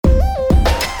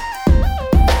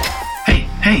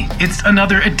It's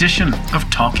another edition of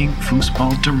Talking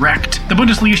Fußball Direct, the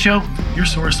Bundesliga show, your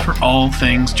source for all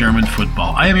things German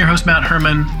football. I am your host, Matt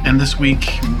Herman, and this week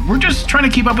we're just trying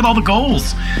to keep up with all the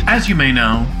goals. As you may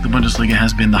know, the Bundesliga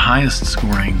has been the highest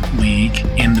scoring league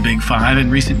in the Big Five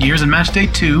in recent years, and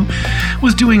Matchday 2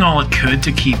 was doing all it could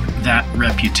to keep that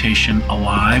reputation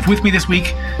alive. With me this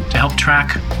week to help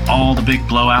track all the big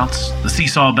blowouts, the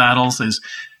seesaw battles, is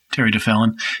Terry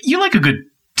DeFellon. You like a good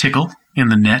tickle in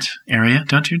the net area,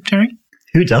 don't you, Terry?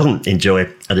 Who doesn't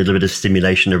enjoy a little bit of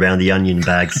stimulation around the onion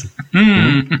bags?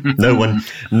 No one.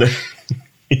 No,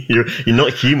 you're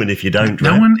not human if you don't.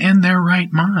 No right? one in their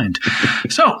right mind.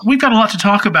 So we've got a lot to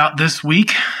talk about this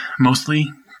week,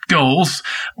 mostly goals.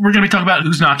 We're going to be talking about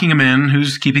who's knocking them in,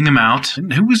 who's keeping them out,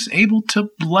 and who was able to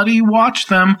bloody watch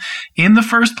them in the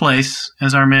first place,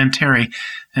 as our man Terry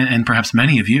and perhaps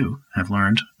many of you have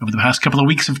learned over the past couple of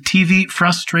weeks of TV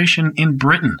frustration in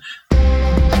Britain.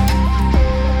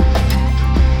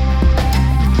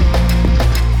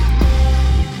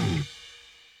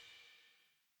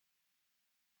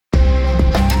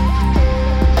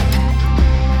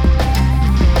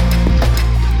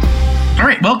 All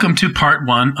right, welcome to part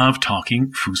one of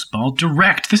Talking Fußball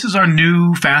Direct. This is our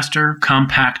new, faster,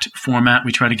 compact format.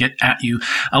 We try to get at you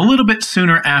a little bit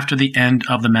sooner after the end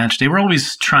of the match day. We're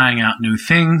always trying out new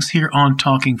things here on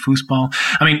Talking Fußball.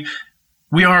 I mean,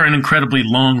 we are an incredibly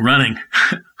long-running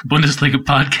Bundesliga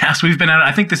podcast. We've been at it.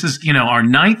 I think this is, our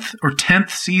 9th or 10th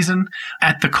season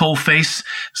at the coalface.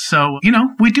 So,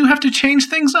 we do have to change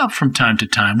things up from time to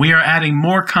time. We are adding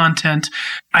more content.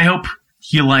 I hope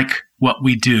you like what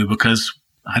we do, because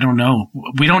I don't know.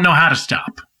 We don't know how to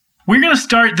stop. We're going to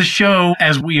start the show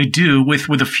as we do with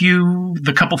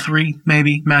the couple three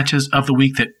maybe matches of the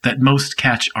week that most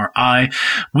catch our eye.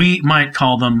 We might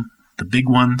call them the big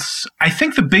ones. I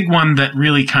think the big one that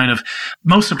really kind of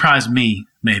most surprised me,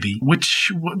 maybe,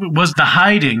 which was the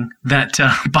hiding that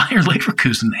Bayer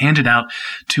Leverkusen handed out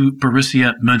to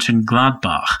Borussia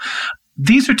Mönchengladbach.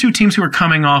 These are two teams who are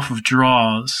coming off of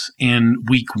draws in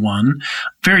week one.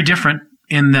 Very different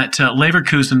in that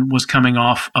Leverkusen was coming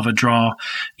off of a draw,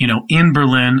 in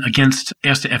Berlin against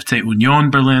 1. FC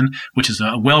Union Berlin, which is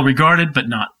a well-regarded but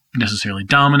not necessarily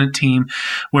dominant team,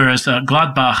 whereas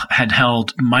Gladbach had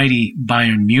held mighty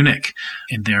Bayern Munich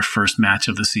in their first match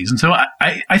of the season. So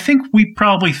I think we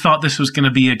probably thought this was going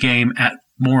to be a game at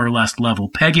more or less level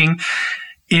pegging.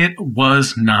 It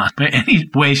was not by any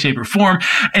way, shape, or form.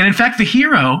 And in fact, the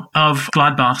hero of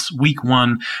Gladbach's week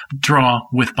one draw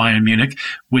with Bayern Munich,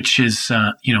 which is,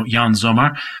 Jan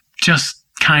Sommer, just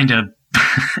kind of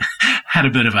had a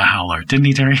bit of a howler, didn't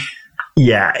he, Terry?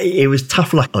 Yeah, it was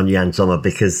tough luck on Jan Sommer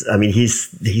because,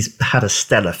 he's had a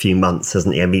stellar few months,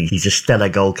 hasn't he? He's a stellar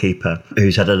goalkeeper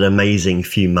who's had an amazing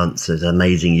few months,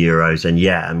 amazing Euros. And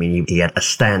he had a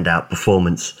standout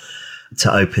performance to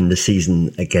open the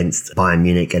season against Bayern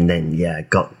Munich, and then,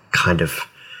 got kind of,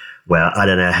 I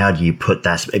don't know, how do you put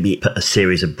that? Maybe put a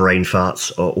series of brain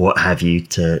farts or what have you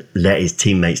to let his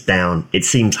teammates down. It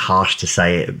seems harsh to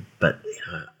say it, but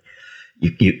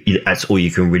you that's all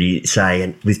you can really say.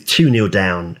 And with 2-0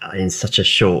 down in such a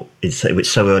short, it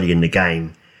was so early in the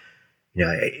game,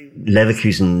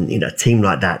 Leverkusen, a team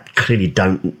like that clearly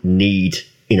don't need,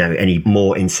 any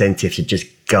more incentive to just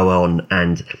go on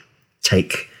and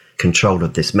take control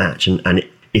of this match. And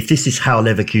if this is how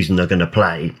Leverkusen are going to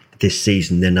play this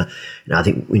season, then I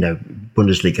think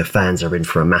Bundesliga fans are in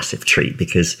for a massive treat,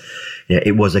 because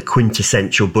it was a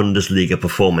quintessential Bundesliga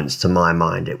performance to my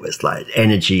mind. It was like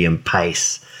energy and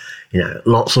pace,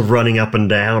 lots of running up and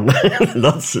down,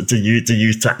 lots to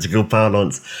use tactical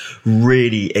parlance,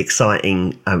 really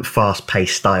exciting,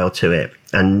 fast-paced style to it.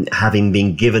 And having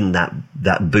been given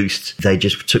that boost, they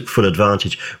just took full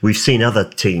advantage. We've seen other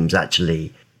teams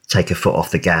actually take a foot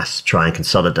off the gas, try and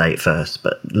consolidate first.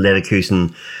 But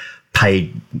Leverkusen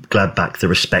paid Gladbach the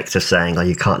respect of saying,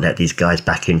 you can't let these guys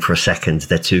back in for a second.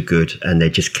 They're too good. And they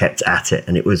just kept at it.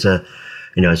 And it was a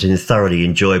thoroughly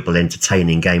enjoyable,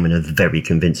 entertaining game and a very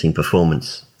convincing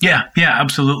performance. Yeah,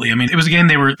 absolutely. It was a game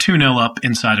they were 2-0 up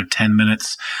inside of 10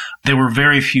 minutes. There were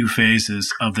very few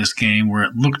phases of this game where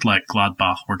it looked like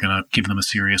Gladbach were going to give them a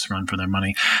serious run for their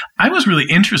money. I was really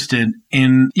interested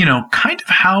in, kind of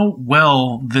how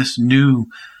well this new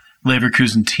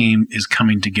Leverkusen team is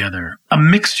coming together. A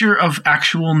mixture of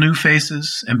actual new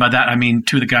faces, and by that I mean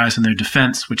two of the guys in their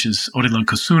defense, which is Odilon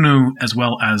Kosunu as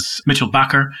well as Mitchell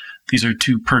Bakker. These are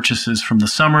two purchases from the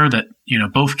summer that,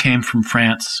 both came from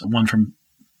France, one from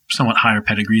somewhat higher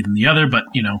pedigree than the other, but,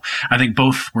 I think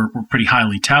both were pretty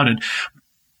highly touted.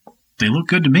 They look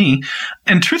good to me.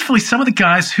 And truthfully, some of the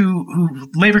guys who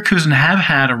Leverkusen have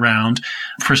had around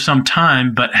for some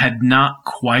time, but had not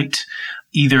quite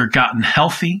either gotten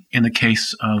healthy in the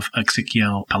case of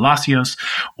Ezequiel Palacios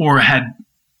or had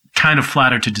kind of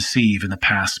flattered to deceive in the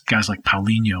past, guys like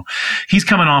Paulinho. He's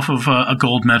coming off of a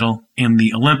gold medal in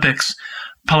the Olympics.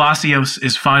 Palacios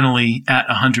is finally at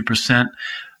 100%.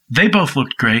 They both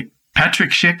looked great. Patrick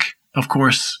Schick, of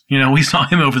course, we saw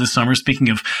him over the summer. Speaking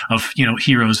of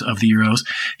heroes of the Euros,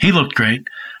 he looked great.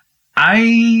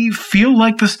 I feel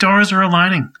like the stars are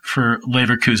aligning for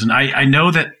Leverkusen. I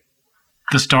know that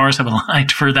the stars have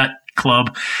aligned for that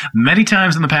club many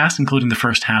times in the past, including the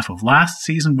first half of last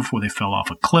season before they fell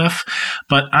off a cliff.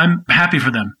 But I'm happy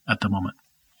for them at the moment.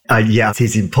 Yeah, it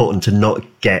is important to not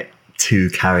get too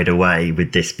carried away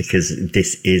with this, because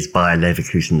this is Bayer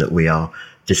Leverkusen that we are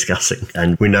discussing,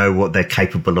 and we know what they're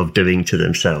capable of doing to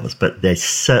themselves, but they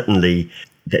certainly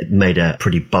made a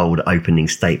pretty bold opening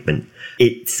statement.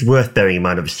 It's worth bearing in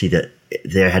mind, obviously, that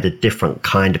they had a different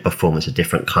kind of performance, a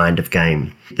different kind of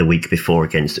game the week before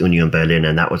against Union Berlin,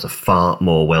 and that was a far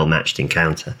more well-matched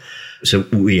encounter. So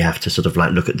we have to sort of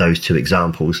look at those two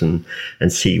examples and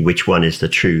see which one is the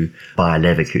true Bayer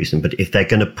Leverkusen. But if they're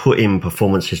going to put in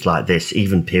performances like this,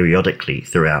 even periodically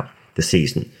throughout the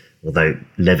season, although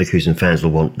Leverkusen fans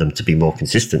will want them to be more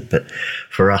consistent, but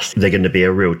for us, they're going to be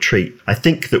a real treat. I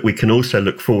think that we can also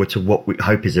look forward to what we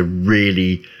hope is a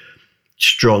really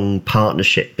strong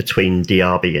partnership between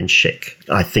Diaby and Schick.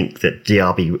 I think that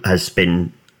Diaby has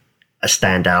been a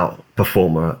standout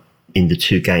performer in the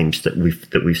two games that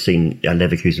we've seen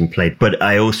Leverkusen play. But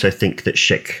I also think that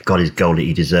Schick got his goal that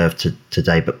he deserved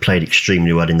today, but played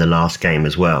extremely well in the last game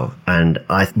as well. And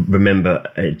I remember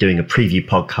doing a preview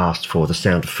podcast for The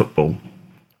Sound of Football,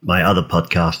 my other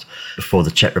podcast for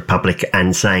the Czech Republic,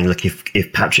 and saying, look,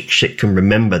 if Patrick Schick can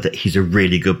remember that he's a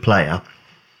really good player,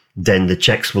 then the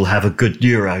Czechs will have a good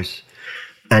Euros.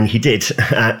 And he did.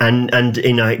 And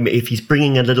if he's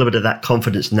bringing a little bit of that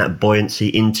confidence and that buoyancy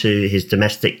into his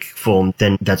domestic form,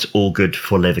 then that's all good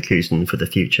for Leverkusen for the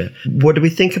future. What do we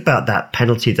think about that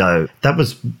penalty, though? That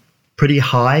was pretty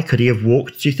high. Could he have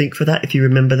walked, do you think, for that, if you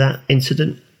remember that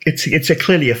incident? It's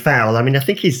clearly a foul. I mean, I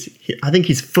think his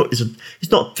foot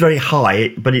it's not very high,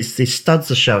 but his studs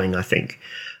are showing, I think.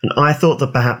 And I thought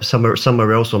that perhaps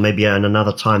somewhere else, or maybe at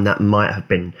another time, that might have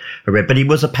been a red. But it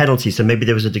was a penalty, so maybe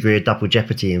there was a degree of double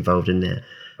jeopardy involved in there.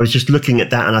 I was just looking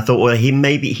at that, and I thought, well,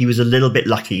 he was a little bit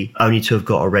lucky only to have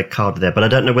got a red card there. But I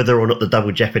don't know whether or not the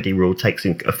double jeopardy rule takes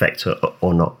in effect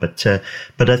or not. But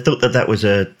I thought that was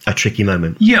a tricky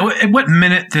moment. Yeah, at what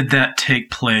minute did that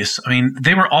take place? I mean,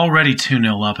 they were already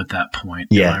 2-0 up at that point.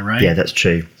 Yeah, am I right? Yeah, that's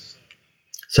true.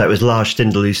 So it was Lars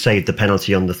Stindl who saved the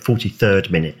penalty on the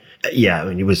 43rd minute. Yeah, I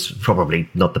mean, it was probably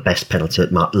not the best penalty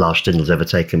that Lars Stindl's ever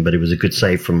taken, but it was a good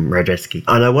save from Radetzky.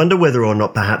 And I wonder whether or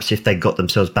not perhaps if they got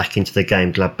themselves back into the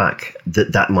game, Gladbach,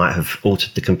 that might have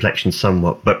altered the complexion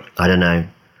somewhat. But I don't know.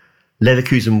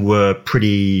 Leverkusen were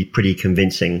pretty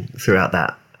convincing throughout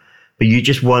that. But you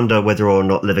just wonder whether or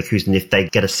not Leverkusen, if they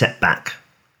get a setback,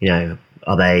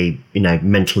 are they,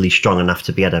 mentally strong enough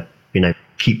to be able to,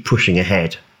 keep pushing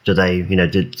ahead? Do they,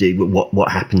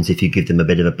 what happens if you give them a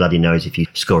bit of a bloody nose if you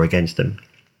score against them?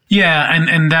 Yeah,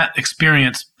 and that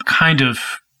experience kind of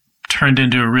turned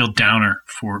into a real downer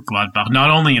for Gladbach,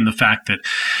 not only in the fact that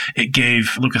it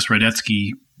gave Lukas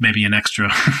Radetzky maybe an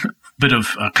extra bit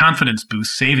of confidence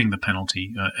boost saving the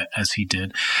penalty as he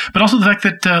did, but also the fact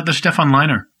that the Stefan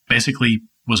Leiner basically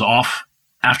was off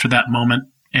after that moment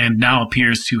and now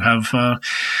appears to have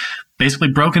basically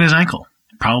broken his ankle.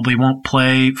 Probably won't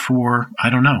play for,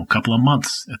 I don't know, a couple of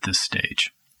months at this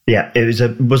stage. Yeah,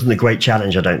 wasn't a great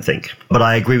challenge, I don't think. But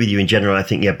I agree with you in general. I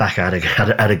think, Bacca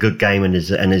had a good game and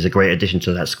is a great addition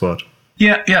to that squad.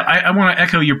 Yeah, I want to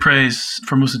echo your praise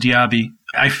for Moussa Diaby.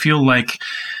 I feel like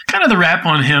kind of the rap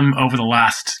on him over the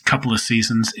last couple of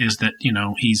seasons is that,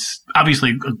 he's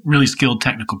obviously a really skilled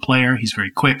technical player. He's very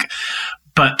quick.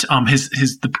 But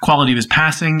the quality of his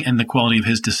passing and the quality of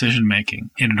his decision making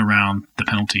in and around the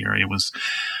penalty area was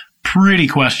pretty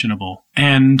questionable.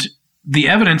 And the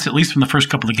evidence, at least from the first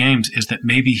couple of games, is that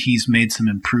maybe he's made some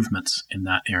improvements in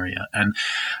that area. And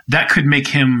that could make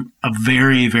him a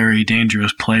very, very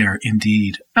dangerous player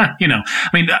indeed.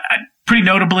 Pretty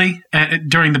notably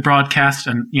during the broadcast,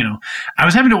 and I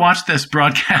was having to watch this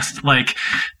broadcast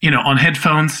on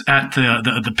headphones at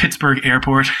the Pittsburgh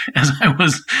airport as I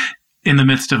was in the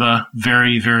midst of a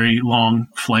very, very long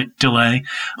flight delay.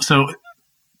 So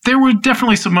there were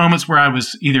definitely some moments where I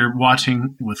was either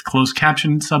watching with closed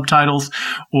caption subtitles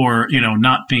or,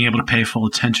 not being able to pay full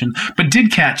attention, but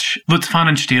did catch Lutz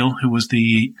Pfannenstiel, who was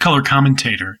the color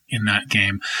commentator in that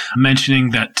game, mentioning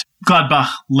that Gladbach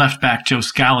left back Joe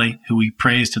Scally, who we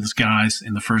praised to the skies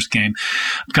in the first game,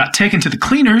 got taken to the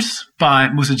cleaners by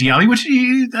Moussa Diaby, which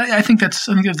I think that's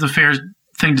a fair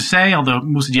thing to say, although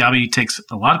Moussa Diaby takes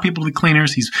a lot of people to the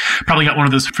cleaners. He's probably got one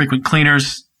of those frequent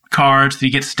cleaners cards that he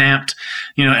gets stamped,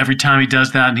 every time he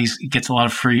does that, and he gets a lot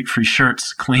of free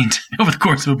shirts cleaned over the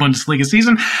course of a Bundesliga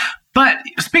season. But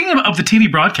speaking of the TV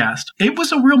broadcast, it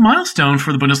was a real milestone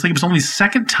for the Bundesliga. It was only the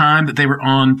second time that they were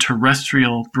on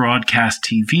terrestrial broadcast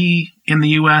TV in the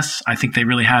U.S. I think they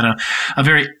really had a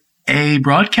very A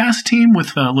broadcast team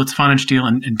with Lutz Pfannenstiel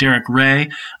and Derek Ray.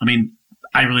 I mean,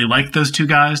 I really like those two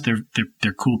guys.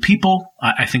 They're cool people.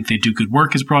 I think they do good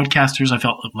work as broadcasters. I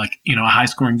felt like, a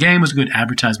high-scoring game was a good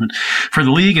advertisement for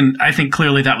the league, and I think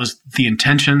clearly that was the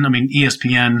intention. I mean,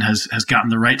 ESPN has gotten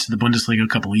the rights to the Bundesliga a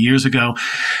couple of years ago.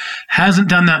 Hasn't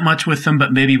done that much with them,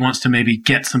 but maybe wants to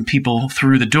get some people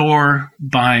through the door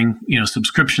buying,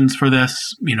 subscriptions for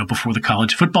this, before the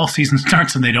college football season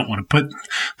starts, and they don't want to put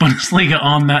Bundesliga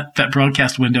on that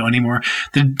broadcast window anymore.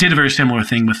 They did a very similar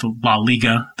thing with La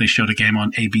Liga. They showed a game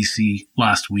on ABC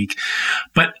last week.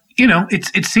 But,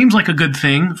 it seems like a good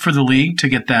thing for the league to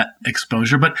get that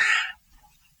exposure. But,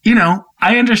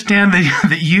 I understand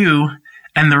that you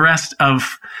and the rest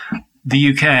of the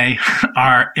UK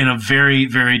are in a very,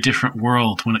 very different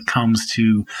world when it comes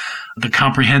to the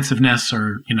comprehensiveness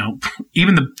or,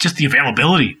 even just the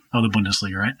availability of the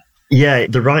Bundesliga, right? Yeah,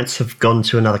 the rights have gone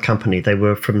to another company. They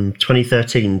were from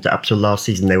 2013 up to last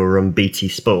season, they were on BT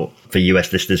Sport. For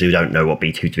US listeners who don't know what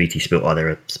BT Sport are, they're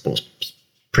a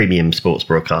premium sports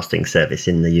broadcasting service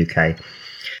in the UK.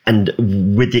 And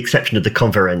with the exception of the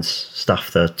conference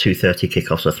stuff, the 2:30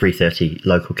 kickoffs or 3:30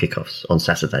 local kickoffs on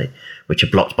Saturday, which are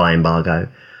blocked by embargo,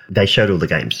 they showed all the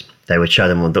games. They would show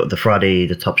them on the Friday,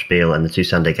 the Topspiel, and the 2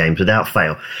 Sunday games without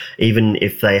fail. Even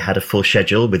if they had a full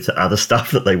schedule with other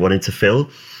stuff that they wanted to fill,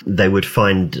 they would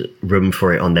find room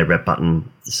for it on their Red Button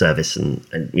service, and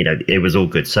it was all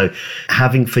good. So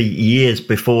having for years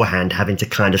beforehand, having to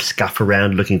kind of scuff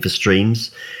around looking for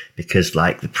streams, because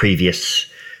like the previous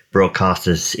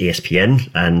broadcasters, ESPN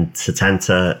and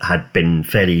Setanta, had been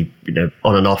fairly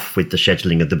on and off with the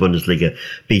scheduling of the Bundesliga.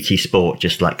 BT Sport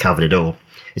just covered it all.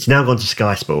 It's now gone to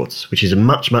Sky Sports, which is a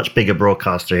much, much bigger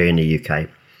broadcaster here in the UK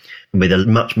with a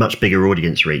much, much bigger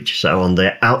audience reach. So on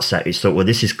the outset, we thought, well,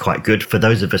 this is quite good. For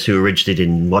those of us who are interested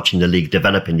in watching the league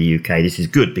develop in the UK, this is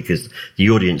good because the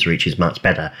audience reach is much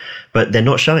better. But they're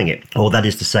not showing it. Or that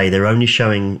is to say, they're only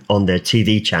showing on their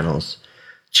TV channels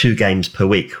 2 games per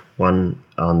week, one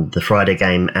on the Friday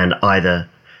game and either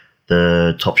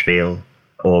the Topspiel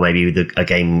or maybe a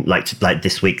game like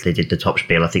this week they did the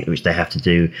Topspiel, I think, which they have to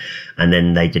do, and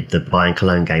then they did the Bayern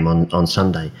Cologne game on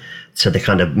Sunday. So they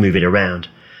kind of move it around.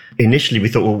 Initially we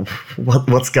thought, well,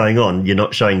 what's going on? You're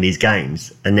not showing these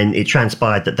games. And then it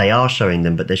transpired that they are showing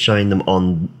them, but they're showing them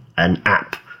on an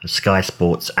app, a Sky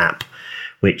Sports app,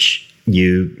 which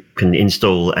you can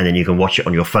install and then you can watch it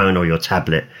on your phone or your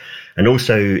tablet. And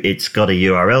also it's got a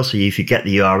URL, so if you get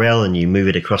the URL and you move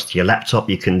it across to your laptop,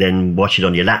 you can then watch it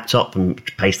on your laptop and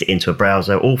paste it into a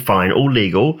browser. All fine, all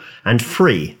legal and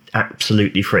free,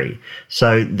 absolutely free.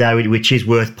 So which is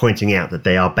worth pointing out that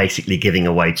they are basically giving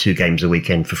away 2 games a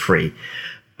weekend for free.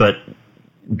 But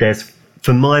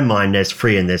for my mind, there's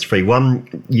free and there's free. One,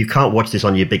 you can't watch this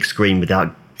on your big screen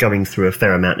without going through a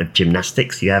fair amount of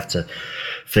gymnastics. You have to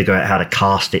figure out how to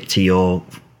cast it to your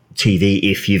TV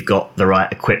if you've got the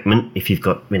right equipment, if you've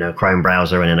got a Chrome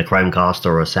browser and then a Chromecast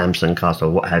or a Samsung cast or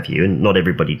what have you, and not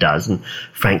everybody does, and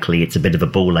frankly it's a bit of a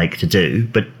ball ache to do,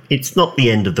 but it's not the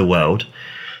end of the world.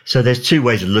 So there's 2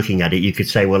 ways of looking at it. You could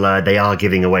say, well, they are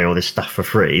giving away all this stuff for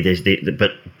free,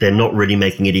 but they're not really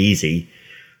making it easy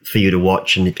for you to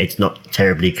watch, and it's not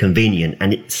terribly convenient,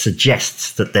 and it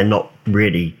suggests that they're not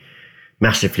really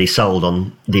massively sold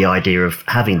on the idea of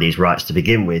having these rights to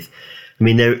begin with. I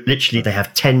mean, they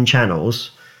have 10 channels,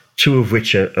 2 of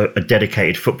which are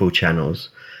dedicated football channels.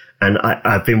 And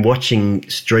I've been watching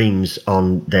streams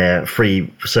on their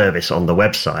free service on the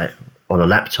website on a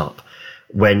laptop,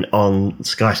 when on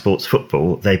Sky Sports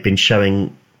Football, they've been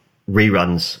showing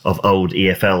reruns of old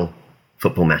EFL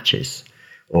football matches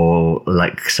or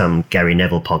like some Gary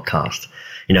Neville podcast.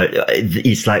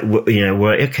 It's like,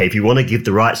 okay, if you want to give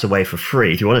the rights away for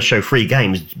free, if you want to show free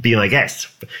games, be my guest.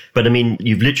 But I mean,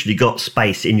 you've literally got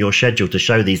space in your schedule to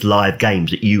show these live games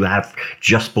that you have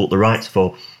just bought the rights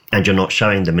for, and you're not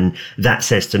showing them. And that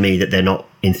says to me that they're not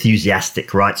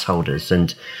enthusiastic rights holders.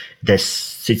 And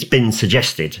it's been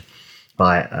suggested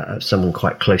by someone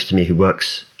quite close to me who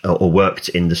works or worked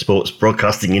in the sports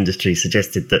broadcasting industry,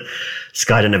 suggested that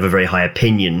Sky don't have a very high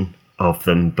opinion of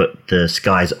them, but the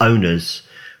Sky's owners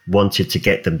wanted to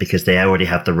get them because they already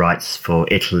have the rights for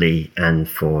Italy and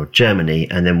for Germany,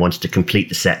 and then wanted to complete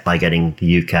the set by getting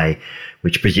the UK,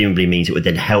 which presumably means it would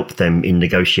then help them in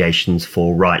negotiations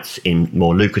for rights in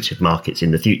more lucrative markets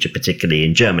in the future, particularly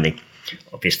in Germany,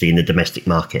 obviously in the domestic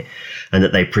market. And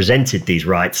that they presented these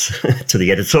rights to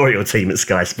the editorial team at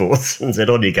Sky Sports and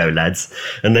said, on you go, lads.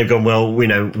 And they've gone, well, we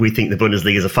think the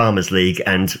Bundesliga is a farmers' league,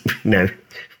 and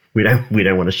we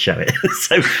don't want to show it.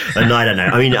 So, and I don't know.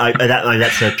 I mean,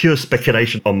 that's a pure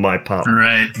speculation on my part,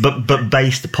 right? But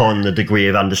based upon the degree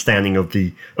of understanding of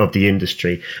the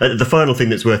industry. The final thing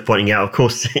that's worth pointing out, of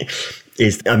course,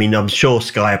 is, I mean, I'm sure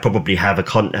Sky probably have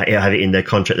have it in their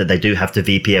contract that they do have to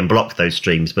VPN block those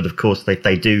streams. But of course, if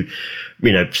they do,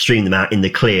 stream them out in the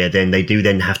clear, then they do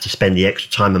then have to spend the extra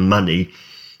time and money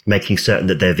making certain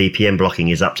that their VPN blocking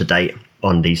is up to date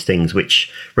on these things,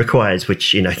 which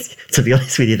to be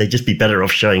honest with you, they'd just be better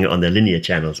off showing it on their linear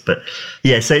channels. But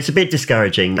yeah, so it's a bit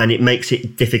discouraging, and it makes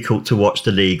it difficult to watch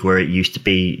the league where it used to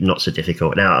be not so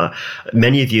difficult. Now,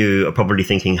 many of you are probably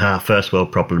thinking, first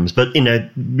world problems, but we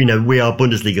are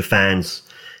Bundesliga fans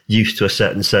used to a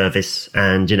certain service,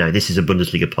 and this is a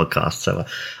Bundesliga podcast, so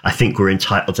I think we're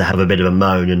entitled to have a bit of a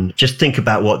moan and just think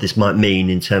about what this might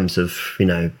mean in terms of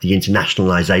the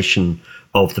internationalization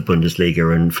of the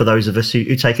Bundesliga, and for those of us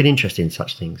who take an interest in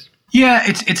such things. Yeah,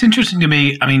 it's interesting to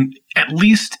me. I mean, at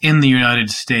least in the United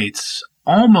States,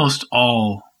 almost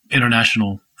all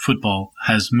international football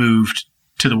has moved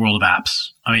to the world of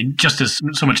apps. I mean, just as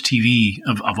so much TV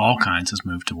of all kinds has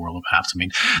moved to the world of apps. I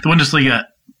mean, the Bundesliga,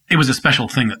 it was a special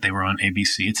thing that they were on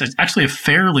ABC. It's actually a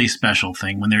fairly special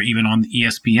thing when they're even on the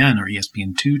ESPN or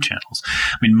ESPN2 channels.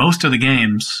 I mean, most of the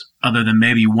games, other than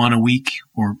maybe one a week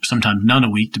or sometimes none a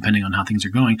week, depending on how things are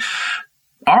going,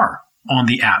 are on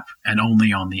the app and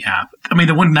only on the app. I mean,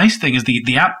 the one nice thing is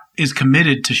the app is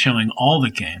committed to showing all the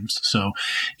games. So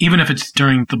even if it's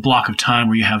during the block of time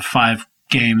where you have 5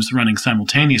 games running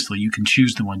simultaneously, you can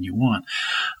choose the one you want.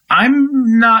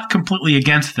 I'm not completely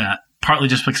against that, partly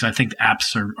just because I think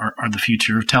apps are the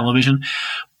future of television.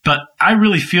 But I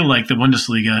really feel like the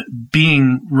Bundesliga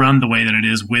being run the way that it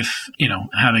is, with,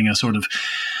 having a sort of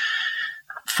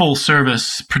full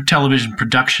service television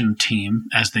production team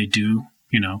as they do,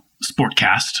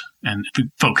 Sportcast and the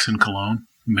folks in Cologne,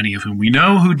 many of whom we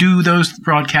know who do those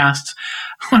broadcasts.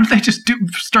 Why don't they just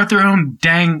start their own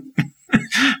dang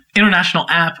international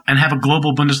app and have a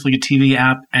global Bundesliga TV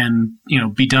app and,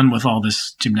 be done with all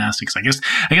this gymnastics? I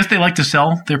guess they like to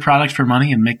sell their product for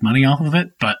money and make money off of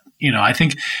it. But, I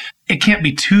think it can't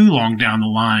be too long down the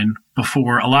line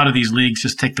before a lot of these leagues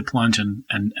just take the plunge and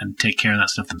take care of that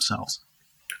stuff themselves.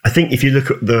 I think if you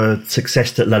look at the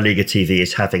success that La Liga TV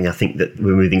is having, I think that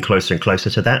we're moving closer and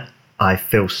closer to that. I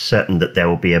feel certain that there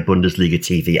will be a Bundesliga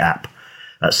TV app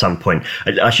at some point.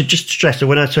 I should just stress that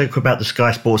when I talk about the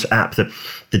Sky Sports app,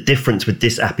 the difference with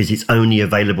this app is it's only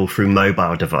available through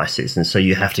mobile devices. And so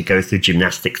you have to go through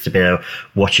gymnastics to be able to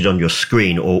watch it on your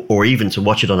screen, or even to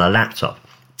watch it on a laptop.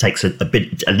 It takes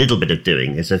a little bit of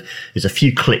doing. There's a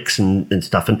few clicks and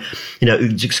stuff. And,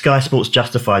 Sky Sports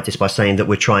justified this by saying that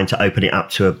we're trying to open it up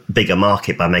to a bigger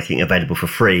market by making it available for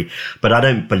free. But I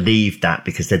don't believe that,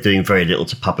 because they're doing very little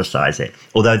to publicize it.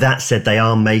 Although that said, they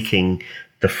are making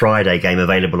the Friday game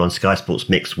available on Sky Sports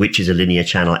Mix, which is a linear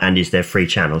channel and is their free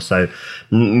channel. So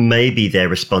maybe they're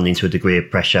responding to a degree of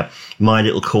pressure. My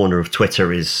little corner of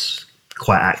Twitter is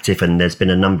quite active, and there's been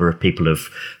a number of people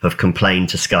have complained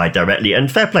to Sky directly,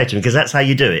 and fair play to them, because that's how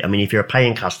you do it. I mean, if you're a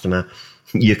paying customer,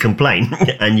 you complain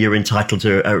and you're entitled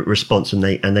to a response, and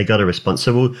they got a response.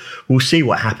 So we'll see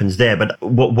what happens there. But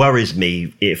what worries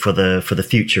me for the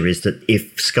future is that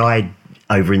if Sky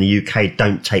over in the UK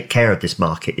don't take care of this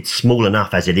market, it's small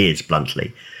enough as it is,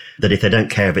 bluntly, that if they don't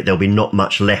care of it, there'll be not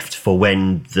much left for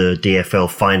when the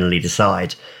DFL finally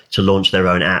decide to launch their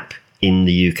own app in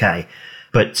the UK.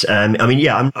 But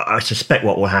I suspect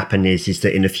what will happen is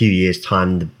that in a few years'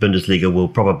 time, the Bundesliga will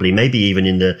probably, maybe even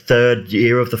in the 3rd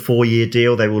year of the 4-year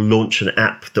deal, they will launch an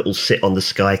app that will sit on the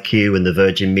Sky Q and the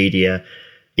Virgin Media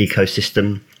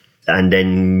ecosystem, and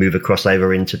then move across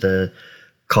over into the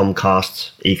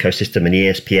Comcast ecosystem and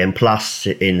ESPN Plus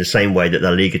in the same way that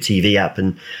the Liga TV app,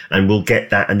 and we'll get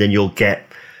that, and then you'll get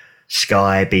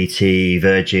Sky, BT,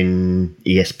 Virgin,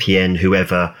 ESPN,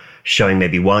 whoever,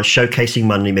 showcasing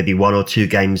money, maybe 1 or 2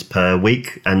 games per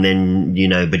week, and then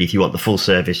but if you want the full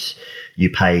service, you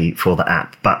pay for the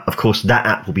app. But of course, that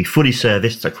app will be fully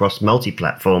serviced across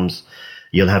multi-platforms.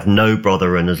 You'll have no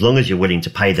bother, and as long as you're willing to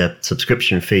pay the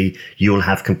subscription fee, you'll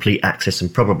have complete access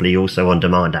and probably also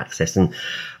on-demand access. And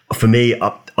for me,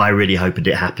 I really hope it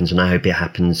happens, and I hope it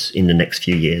happens in the next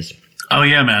few years. Oh,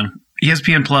 yeah, man.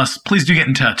 ESPN Plus, please do get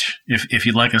in touch if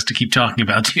you'd like us to keep talking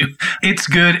about you. It's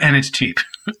good and it's cheap.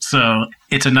 So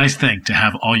it's a nice thing to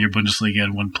have all your Bundesliga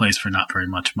in one place for not very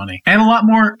much money. And a lot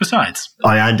more besides.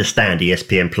 I understand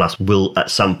ESPN Plus will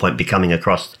at some point be coming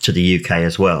across to the UK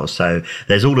as well. So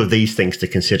there's all of these things to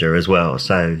consider as well.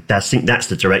 So I think that's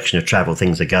the direction of travel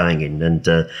things are going in. And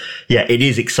yeah, it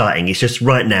is exciting. It's just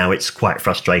right now it's quite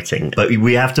frustrating. But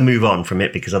we have to move on from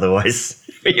it because otherwise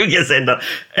you just end up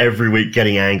every week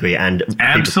getting angry. And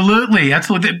absolutely.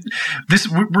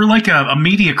 We're like a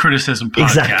media criticism podcast.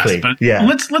 Exactly. But yeah.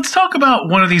 Let's talk about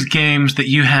one of these games that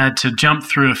you had to jump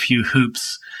through a few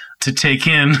hoops to take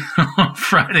in on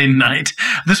Friday night.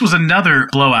 This was another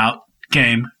blowout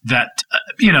game that,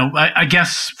 I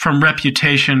guess from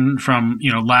reputation from,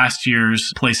 last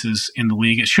year's places in the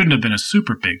league, it shouldn't have been a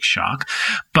super big shock.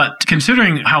 But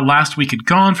considering how last week had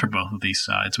gone for both of these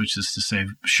sides, which is to say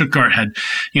Stuttgart had,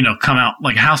 come out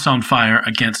like a house on fire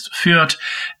against Fürth,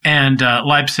 and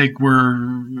Leipzig were,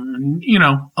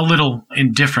 a little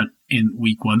indifferent in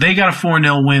week one. They got a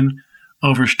 4-0 win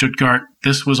over Stuttgart.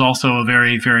 This was also a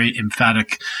very, very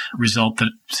emphatic result that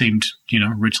seemed,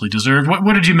 richly deserved.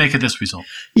 What did you make of this result?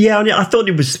 Yeah, I thought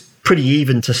it was pretty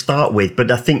even to start with,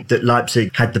 but I think that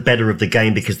Leipzig had the better of the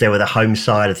game because they were the home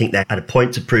side. I think they had a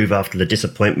point to prove after the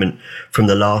disappointment from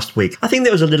the last week. I think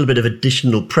there was a little bit of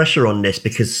additional pressure on this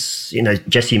because,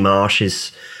 Jesse Marsch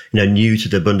is, new to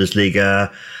the Bundesliga.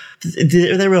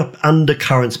 There were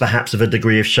undercurrents perhaps of a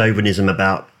degree of chauvinism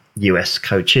about US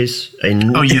coaches.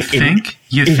 You think?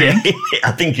 Yeah,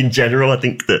 I think in general, I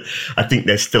think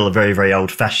there's still a very, very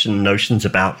old-fashioned notions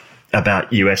about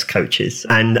US coaches,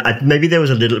 and maybe there was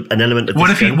an element of.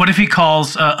 What if he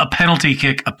calls a penalty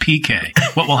kick a PK?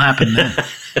 What will happen then?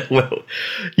 Well,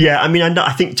 yeah,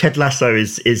 I think Ted Lasso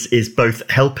is both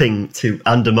helping to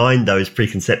undermine those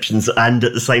preconceptions and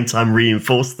at the same time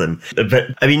reinforce them.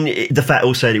 But the fact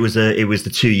also it was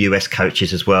the two US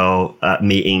coaches as well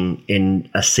meeting in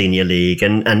a senior league,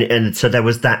 and so there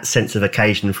was that sense of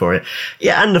occasion for it.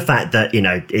 Yeah, and the fact that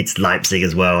it's Leipzig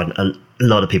as well, and a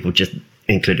lot of people just,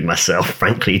 including myself,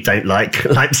 frankly, don't like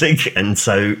Leipzig. And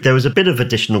so there was a bit of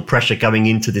additional pressure going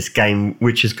into this game,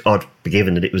 which is odd,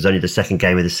 given that it was only the second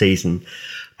game of the season.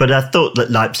 But I thought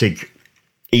that Leipzig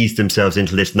eased themselves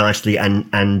into this nicely and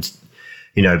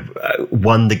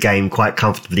won the game quite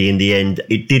comfortably in the end.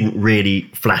 It didn't really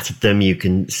flatter them. You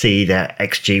can see their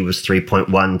XG was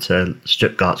 3.1 to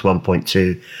Stuttgart's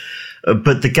 1.2.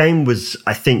 But the game was,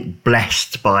 I think,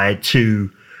 blessed by three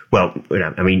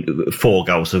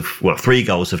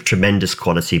goals of tremendous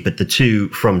quality, but the two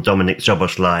from Dominik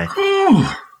Szoboszlai.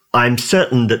 I'm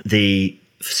certain that the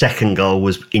second goal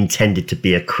was intended to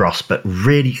be a cross, but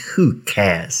really, who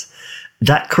cares?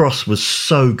 That cross was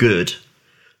so good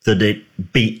that it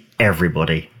beat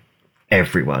everyone.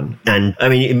 And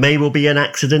it may well be an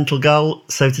accidental goal,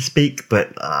 so to speak,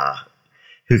 but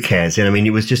who cares?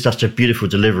 It was just such a beautiful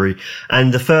delivery.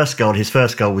 And his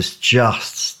first goal was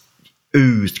just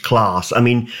oozed class.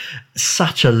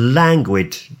 Such a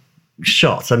languid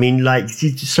shot. So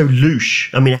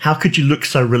louche. How could you look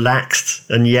so relaxed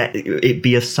and yet it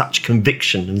be of such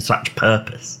conviction and such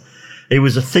purpose? It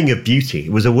was a thing of beauty.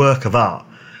 It was a work of art.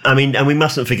 And we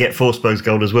mustn't forget Forsberg's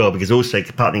goal as well, because also,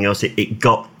 apart from anything else, it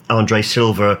got Andre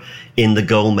Silva in the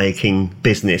goal-making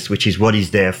business, which is what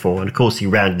he's there for. And of course, he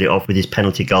rounded it off with his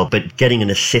penalty goal, but getting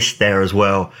an assist there as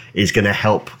well is going to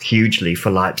help hugely for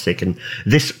Leipzig. And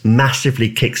this massively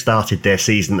kick-started their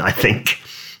season, I think.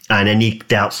 And any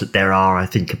doubts that there are, I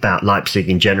think, about Leipzig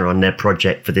in general and their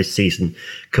project for this season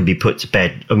can be put to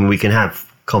bed. We can have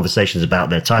conversations about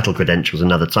their title credentials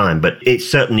another time, but it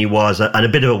certainly was a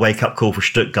bit of a wake-up call for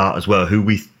Stuttgart as well, who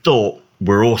we thought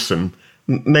were awesome.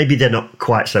 Maybe they're not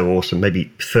quite so awesome. Maybe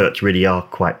Fürth really are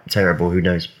quite terrible. Who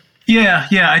knows? Yeah.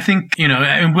 I think,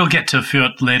 and we'll get to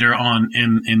Fürth later on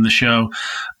in the show.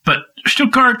 But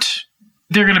Stuttgart,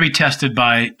 they're going to be tested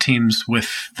by teams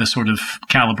with the sort of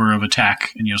caliber of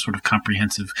attack and, sort of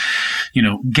comprehensive,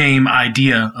 game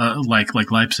idea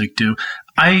like Leipzig do.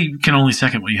 I can only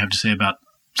second what you have to say about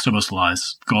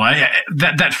Szoboszlai's goal.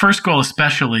 That first goal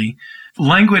especially,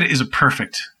 languid is a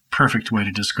perfect way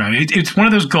to describe it. It's one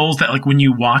of those goals that, like, when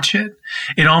you watch it,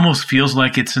 it almost feels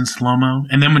like it's in slow-mo.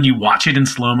 And then when you watch it in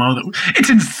slow-mo, it's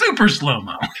in super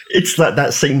slow-mo. It's like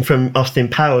that scene from Austin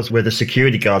Powers where the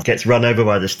security guard gets run over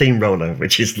by the steamroller,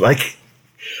 which is like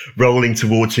rolling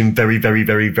towards him very, very,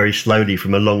 very, very slowly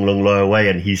from a long, long, long way,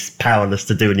 and he's powerless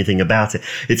to do anything about it.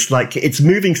 It's like, it's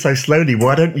moving so slowly.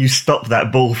 Why don't you stop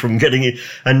that ball from getting it?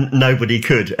 And nobody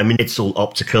could. It's all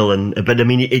optical, but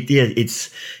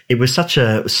it was such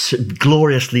a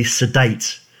gloriously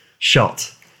sedate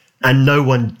shot, and no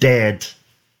one dared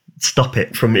stop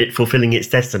it from it fulfilling its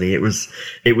destiny. It was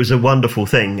a wonderful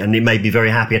thing, and it made me very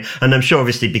happy. And I'm sure,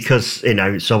 obviously, because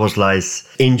Szoboszlai's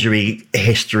injury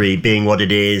history being what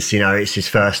it is, it's his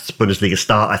first Bundesliga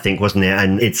start, I think, wasn't it?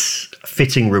 And it's a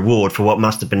fitting reward for what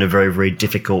must have been a very, very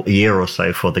difficult year or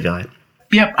so for the guy.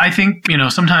 Yep, I think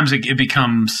sometimes it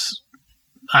becomes,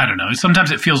 I don't know.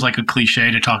 Sometimes it feels like a cliche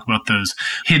to talk about those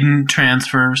hidden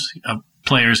transfers of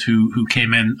players who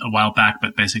came in a while back,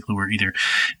 but basically were either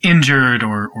injured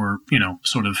or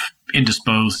sort of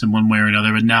indisposed in one way or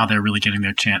another. And now they're really getting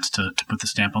their chance to put the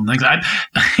stamp on things.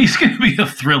 He's going to be a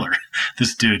thriller,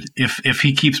 this dude. If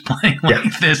he keeps playing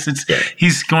like this,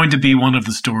 he's going to be one of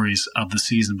the stories of the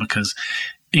season because,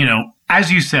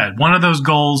 as you said, one of those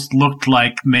goals looked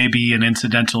like maybe an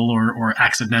incidental or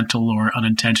accidental or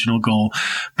unintentional goal.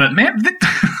 But man,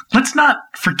 let's not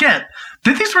forget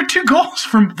that these were 2 goals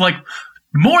from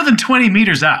more than 20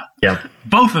 meters out. Yeah.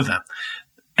 Both of them.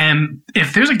 And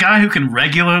if there's a guy who can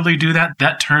regularly do that,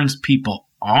 that turns people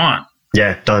on.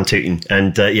 Yeah, darn tootin'.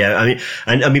 And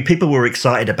I mean, people were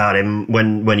excited about him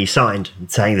when he signed,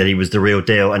 saying that he was the real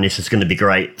deal and this is going to be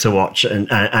great to watch. And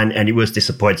it was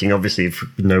disappointing, obviously,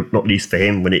 not least for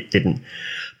him when it didn't.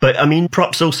 But I mean,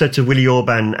 props also to Willi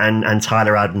Orban and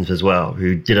Tyler Adams as well,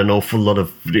 who did an awful lot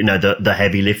of, the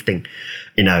heavy lifting,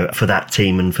 for that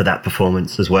team and for that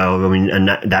performance as well. I mean, and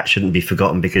that shouldn't be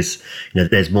forgotten because,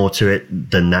 there's more to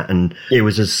it than that. And it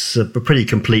was a pretty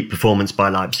complete performance by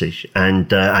Leipzig.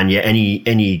 And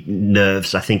any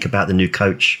nerves, I think, about the new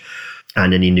coach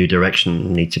and any new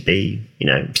direction need to be,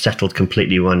 settled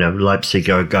completely when Leipzig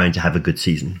are going to have a good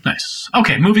season. Nice.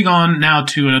 Okay, moving on now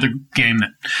to another game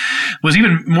that was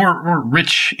even more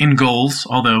rich in goals,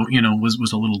 although,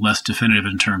 was a little less definitive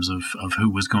in terms of who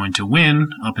was going to win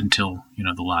up until,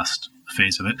 the last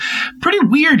phase of it. Pretty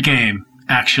weird game,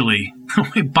 actually.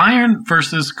 Bayern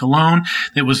versus Cologne.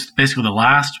 It was basically the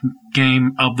last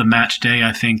game of the match day,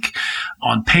 I think.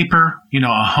 On paper,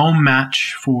 a home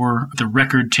match for the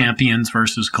record champions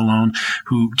versus Cologne,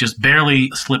 who just barely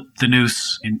slipped the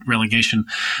noose in relegation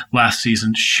last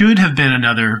season. Should have been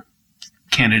another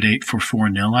candidate for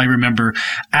 4-0. I remember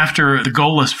after the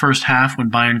goalless first half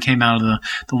when Bayern came out of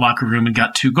the locker room and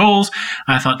got 2 goals,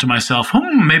 I thought to myself,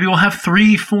 maybe we'll have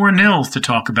 3 4-0s to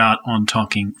talk about on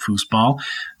Talking Fußball.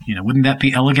 Wouldn't that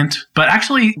be elegant? But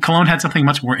actually, Cologne had something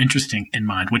much more interesting in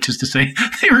mind, which is to say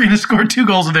they were going to score 2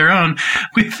 goals of their own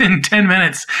within 10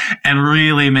 minutes and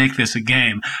really make this a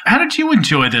game. How did you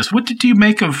enjoy this? What did you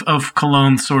make of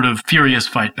Cologne's sort of furious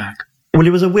fight back? Well,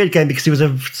 it was a weird game because it was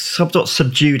a somewhat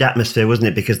subdued atmosphere, wasn't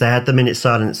it? Because they had the minute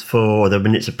silence the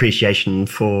minute's appreciation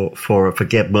for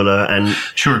Gerd Müller, and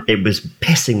sure, it was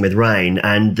pissing with rain,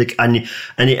 and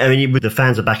the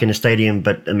fans are back in the stadium,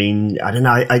 but I mean, I don't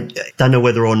know, I don't know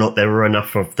whether or not there were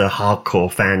enough of the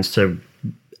hardcore fans to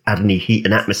add any heat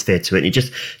and atmosphere to it. And it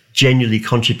just genuinely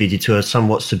contributed to a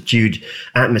somewhat subdued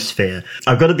atmosphere.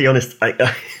 I've got to be honest,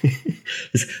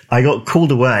 I got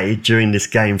called away during this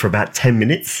game for about 10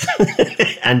 minutes.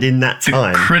 And in that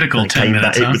time, critical 10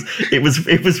 minutes, it was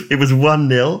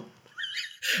 1-0.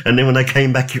 And then when I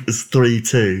came back, it was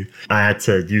 3-2. I had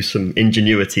to use some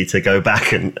ingenuity to go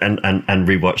back and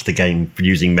rewatch the game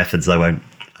using methods I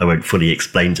won't fully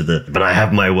explain but I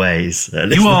have my ways.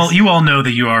 You all know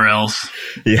the URLs.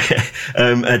 Yeah.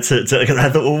 I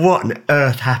thought, well, what on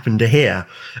earth happened here?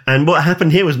 And what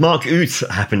happened here was Mark Uth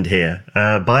happened here.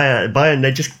 Bayern,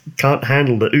 they just can't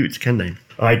handle the Uth, can they?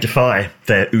 I defy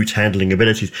their Uth handling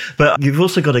abilities. But you've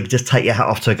also got to just take your hat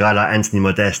off to a guy like Anthony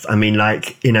Modeste. I mean,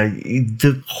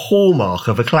 the hallmark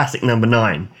of a classic number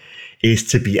 9 is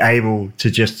to be able to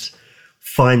just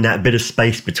find that bit of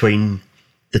space between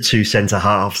the 2 centre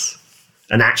halves.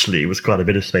 And actually, it was quite a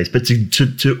bit of space. But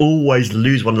to always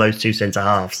lose one of those 2 centre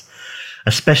halves,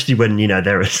 especially when,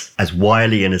 they're as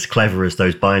wily and as clever as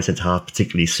those Bayern centre halves,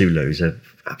 particularly Süle, who's an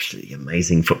absolutely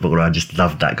amazing footballer. I just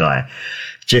loved that guy.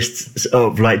 Just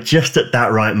at that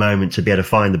right moment to be able to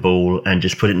find the ball and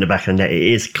just put it in the back of the net. It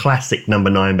is classic number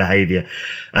 9 behaviour.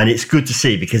 And it's good to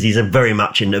see because he's very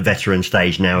much in the veteran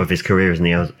stage now of his career, isn't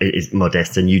he? Is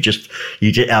Modeste. And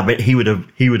I bet he would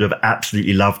have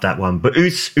absolutely loved that one. But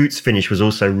Uth's finish was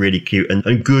also really cute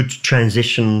and good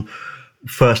transition,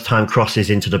 first time crosses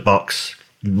into the box.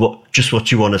 Just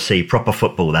what you want to see, proper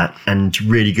football, that, and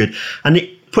really good. And it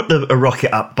put a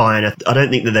rocket up Bayern. I don't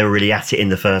think that they were really at it in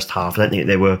the first half. I don't think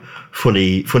they were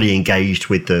fully engaged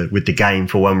with the game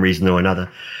for one reason or another,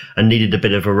 and needed a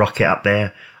bit of a rocket up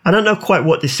there. I don't know quite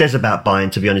what this says about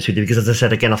Bayern, to be honest with you, because as I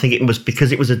said again, I think it was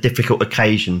because it was a difficult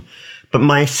occasion. But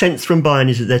my sense from Bayern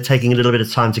is that they're taking a little bit of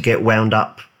time to get wound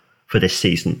up for this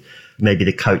season. maybe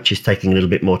the coach is taking a little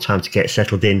bit more time to get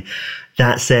settled in.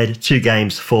 That said, 2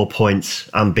 games, 4 points,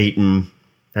 unbeaten.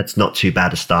 That's not too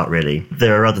bad a start, really.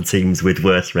 There are other teams with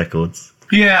worse records.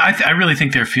 Yeah, I really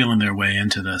think they're feeling their way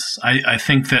into this. I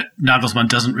think that Nagelsmann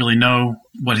doesn't really know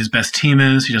what his best team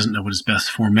is. He doesn't know what his best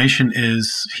formation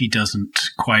is. He doesn't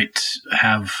quite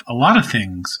have a lot of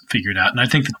things figured out. And I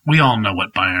think that we all know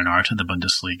what Bayern are to the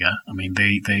Bundesliga. I mean,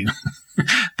 they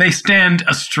they stand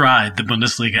astride the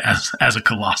Bundesliga as a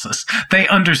colossus. They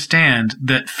understand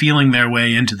that feeling their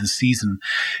way into the season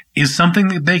is something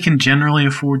that they can generally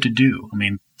afford to do. I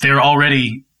mean, they're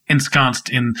already ensconced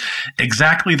in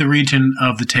exactly the region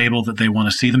of the table that they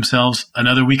want to see themselves.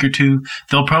 Another week or two,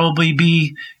 they'll probably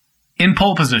be in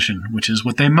pole position, which is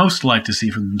what they most like to see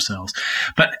from themselves.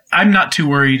 But I'm not too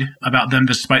worried about them,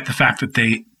 despite the fact that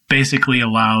they basically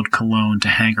allowed Cologne to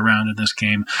hang around in this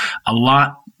game a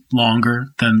lot longer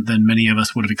than many of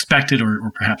us would have expected,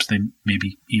 or perhaps they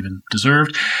maybe even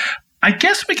deserved. I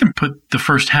guess we can put the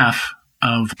first half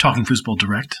of Talking Fußball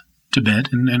Direct to bed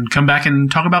and come back and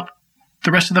talk about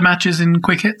the rest of the matches in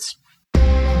quick hits.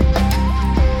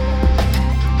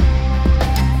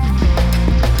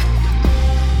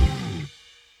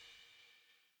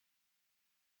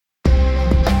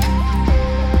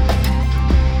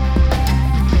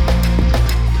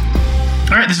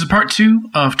 All right, this is part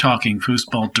 2 of Talking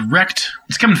Fußball Direct.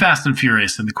 It's coming fast and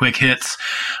furious in the quick hits.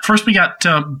 First, we got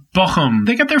Bochum.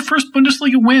 They got their first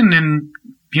Bundesliga win in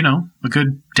a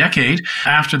good decade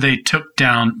after they took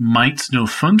down Mainz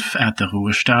 05 at the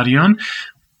Ruhrstadion.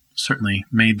 Certainly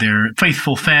made their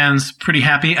faithful fans pretty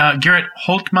happy. Gerrit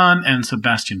Holtmann and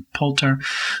Sebastian Polter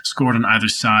scored on either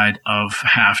side of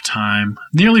halftime.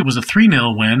 Nearly was a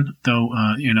 3-0 win, though,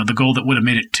 the goal that would have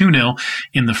made it 2-0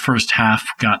 in the first half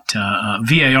got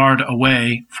VAR'd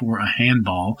away for a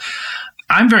handball.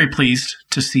 I'm very pleased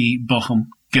to see Bochum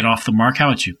get off the mark. How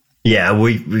about you? Yeah,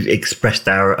 we've expressed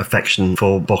our affection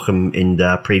for Bochum in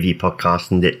the preview podcast,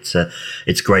 and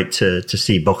it's great to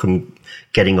see Bochum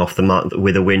getting off the mark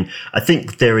with a win. I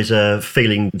think there is a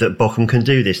feeling that Bochum can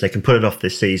do this. They can pull it off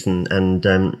this season, and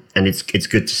it's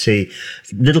good to see.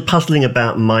 A little puzzling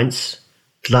about Mainz.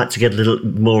 I'd like to get a little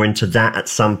more into that at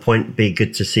some point. Be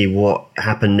good to see what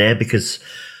happened there, because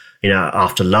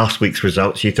after last week's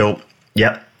results, you thought,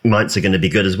 yep, Mainz are going to be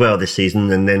good as well this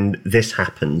season, and then this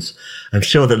happens. I'm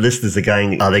sure that listeners are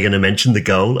going, are they going to mention the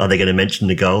goal? Are they going to mention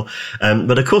the goal?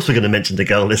 But of course we're going to mention the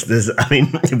goal, listeners. I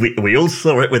mean, we all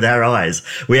saw it with our eyes.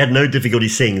 We had no difficulty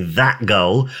seeing that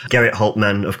goal. Gerrit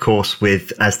Holtmann, of course,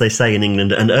 with, as they say in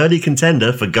England, an early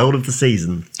contender for goal of the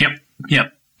season.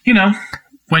 Yep.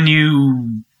 When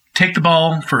you take the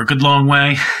ball for a good long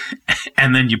way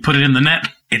and then you put it in the net,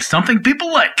 it's something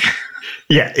people like.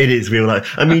 Yeah, it is. We all know.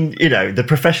 I mean, the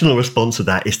professional response to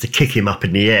that is to kick him up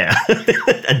in the air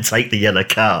and take the yellow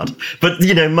card. But,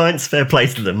 Mainz, fair play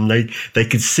to them. They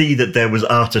could see that there was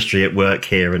artistry at work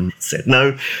here and said,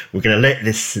 no, we're going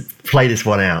to play this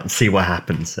one out and see what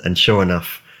happens. And sure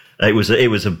enough, it was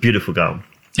a beautiful goal.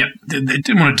 Yep, they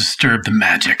didn't want to disturb the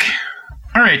magic.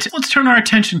 All right, let's turn our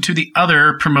attention to the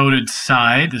other promoted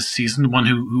side this season, the one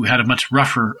who had a much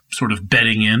rougher sort of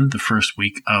bedding in the first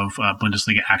week of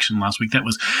Bundesliga action last week. That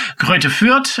was Greuther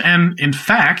Fürth, and in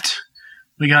fact,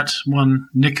 we got one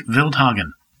Nick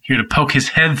Wildhagen here to poke his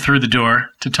head through the door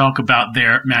to talk about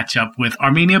their matchup with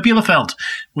Arminia Bielefeld,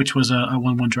 which was a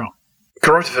 1-1 draw.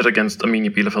 Greuther Fürth against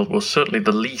Arminia Bielefeld was certainly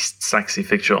the least sexy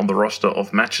fixture on the roster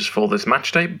of matches for this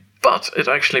match day, but it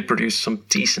actually produced some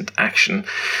decent action.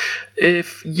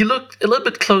 If you look a little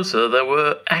bit closer, there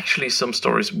were actually some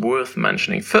stories worth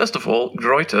mentioning. First of all,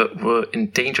 Greuther were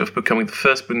in danger of becoming the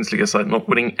first Bundesliga side not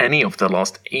winning any of their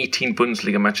last 18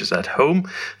 Bundesliga matches at home,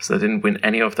 so they didn't win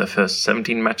any of their first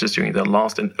 17 matches during their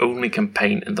last and only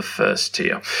campaign in the first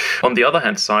tier. On the other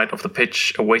hand side of the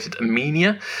pitch awaited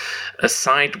Arminia, a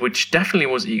side which definitely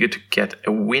was eager to get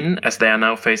a win, as they are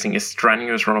now facing a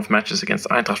strenuous run of matches against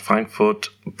Eintracht Frankfurt,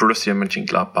 Borussia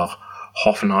Mönchengladbach,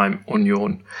 Hoffenheim,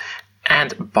 Union,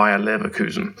 and Bayer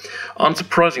Leverkusen.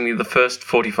 Unsurprisingly, the first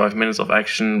 45 minutes of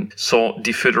action saw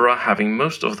Die Fürtherer having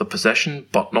most of the possession,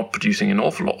 but not producing an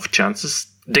awful lot of chances.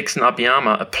 Dixon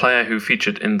Abiyama, a player who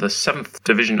featured in the 7th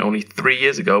division only 3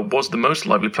 years ago, was the most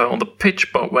lively player on the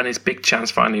pitch, but when his big chance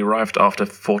finally arrived after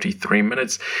 43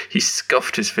 minutes, he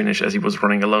scuffed his finish as he was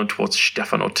running alone towards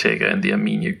Stefan Ortega in the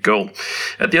Arminia goal.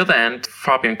 At the other end,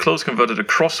 Fabian Klos converted a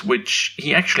cross, which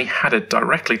he actually headed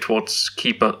directly towards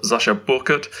keeper Sascha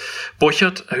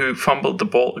Burchert, who fumbled the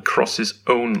ball across his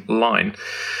own line.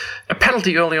 A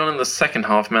penalty early on in the second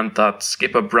half meant that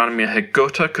skipper Branimir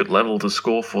Hegota could level the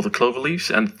score for the Cloverleafs,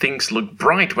 and things looked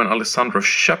bright when Alessandro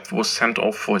Schöpf was sent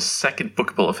off for his second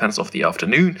bookable offence of the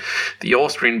afternoon. The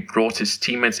Austrian brought his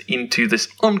teammates into this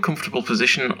uncomfortable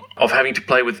position of having to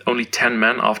play with only 10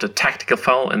 men after a tactical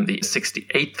foul in the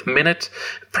 68th minute.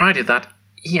 Prior to that,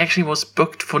 he actually was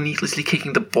booked for needlessly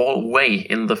kicking the ball away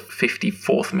in the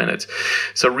 54th minute.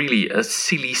 So really a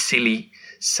silly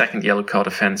second yellow card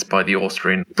offence by the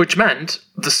Austrian, which meant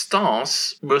the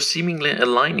Stars were seemingly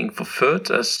aligning for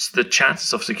third, as the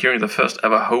chances of securing the first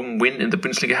ever home win in the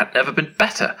Bundesliga had never been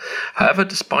better. However,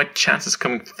 despite chances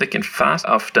coming thick and fast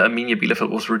after Arminia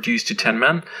Bielefeld was reduced to 10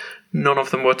 men, none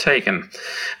of them were taken.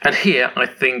 And here, I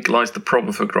think, lies the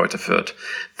problem for Greuther Fürth.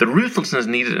 The ruthlessness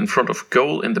needed in front of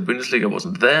goal in the Bundesliga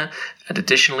wasn't there, and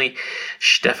additionally,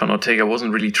 Stefan Ortega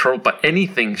wasn't really troubled by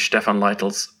anything Stefan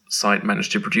Leitel's side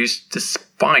managed to produce,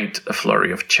 despite a flurry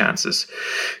of chances.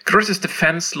 Greuther's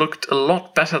defense looked a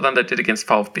lot better than they did against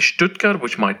VfB Stuttgart,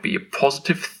 which might be a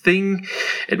positive thing.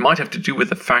 It might have to do with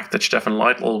the fact that Stefan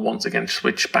Leitl once again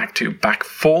switched back to back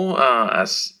four,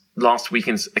 as last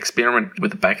weekend's experiment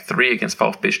with the back three against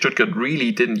VfB Stuttgart really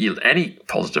didn't yield any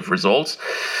positive results.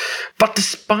 But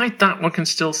despite that, one can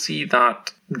still see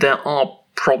that there are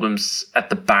problems at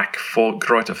the back for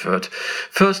Greuther Fürth.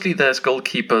 Firstly, there's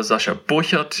goalkeeper Sascha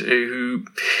Burchard, who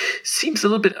seems a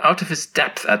little bit out of his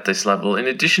depth at this level. In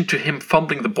addition to him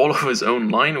fumbling the ball over his own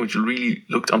line, which really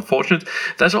looked unfortunate,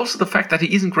 there's also the fact that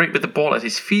he isn't great with the ball at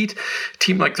his feet. A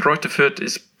team like Greuther Fürth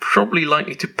is probably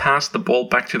likely to pass the ball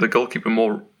back to the goalkeeper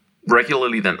more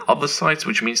regularly than other sides,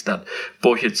 which means that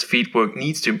Burchard's feet work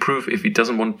needs to improve if he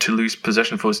doesn't want to lose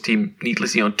possession for his team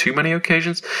needlessly on too many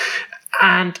occasions.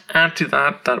 And add to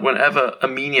that whenever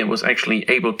Arminia was actually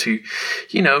able to,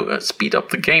 speed up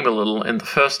the game a little in the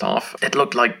first half, it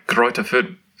looked like Greuther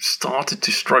Fürth started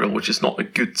to struggle, which is not a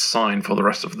good sign for the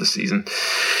rest of the season.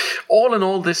 All in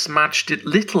all, this match did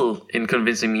little in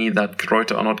convincing me that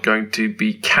Greuther are not going to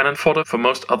be cannon fodder for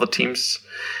most other teams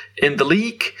in the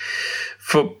league.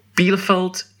 For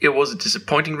Bielefeld, it was a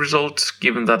disappointing result,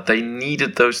 given that they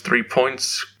needed those 3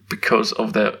 points because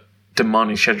of their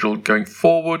demanding schedule going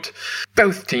forward.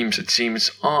 Both teams, it seems,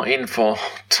 are in for a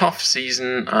tough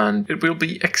season, and it will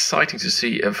be exciting to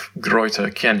see if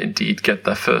Greuther can indeed get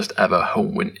their first ever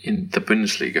home win in the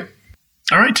Bundesliga.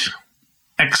 All right.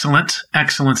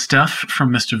 Excellent stuff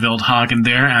from Mr. Wildhagen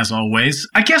there, as always.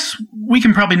 I guess we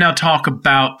can probably now talk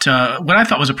about what I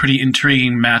thought was a pretty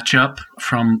intriguing matchup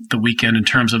from the weekend in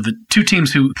terms of the two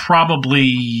teams who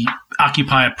probably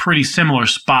occupy a pretty similar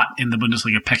spot in the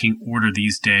Bundesliga pecking order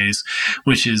these days,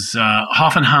 which is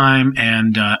Hoffenheim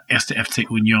and 1. FC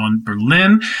Union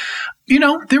Berlin.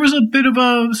 There was a bit of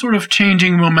a sort of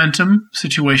changing momentum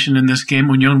situation in this game.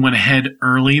 Union went ahead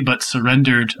early, but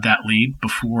surrendered that lead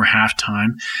before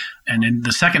halftime. And in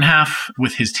the second half,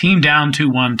 with his team down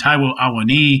 2-1, Taiwo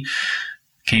Awoniyi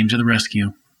came to the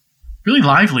rescue. Really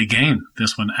lively game,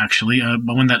 this one, actually.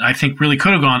 One that I think really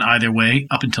could have gone either way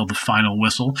up until the final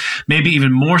whistle. Maybe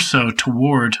even more so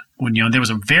toward Union. There was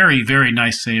a very, very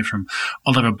nice save from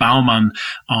Oliver Baumann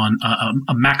on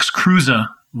a Max Kruse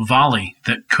volley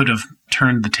that could have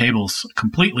turned the tables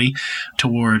completely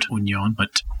toward Union,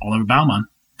 but Oliver Baumann,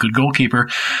 good goalkeeper.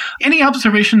 Any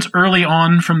observations early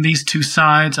on from these two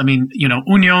sides? I mean,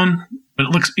 Union, but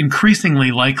it looks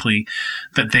increasingly likely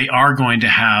that they are going to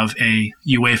have a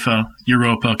UEFA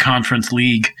Europa Conference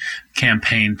League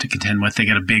campaign to contend with. They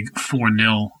get a big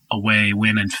 4-0 away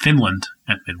win in Finland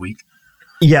at midweek.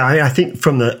 Yeah, I think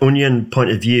from the Union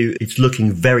point of view, it's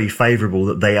looking very favourable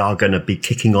that they are going to be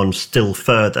kicking on still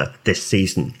further this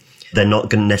season. They're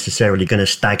not necessarily going to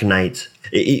stagnate.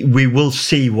 We will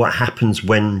see what happens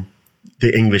when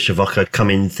the English Woche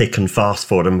come in thick and fast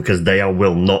for them, because they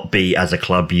will not be, as a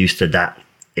club, used to that.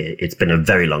 It's been a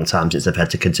very long time since they've had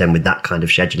to contend with that kind of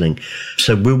scheduling.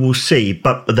 So we will see,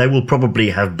 but they will probably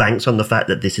have banks on the fact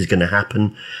that this is going to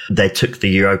happen. They took the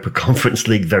Europa Conference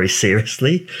League very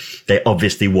seriously. They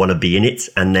obviously want to be in it,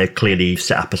 and they're clearly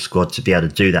set up a squad to be able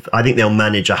to do that. I think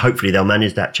hopefully they'll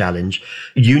manage that challenge.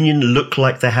 Union look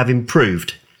like they have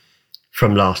improved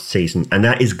from last season, and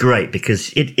that is great,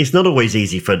 because it's not always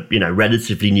easy for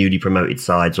relatively newly promoted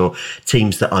sides or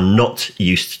teams that are not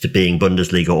used to being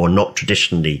Bundesliga or not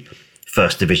traditionally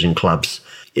first division clubs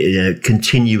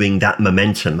continuing that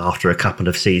momentum after a couple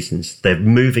of seasons. They're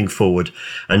moving forward,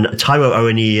 and Taiwo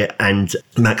Awoniyi and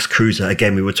Max Kruse,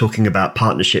 again, we were talking about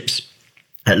partnerships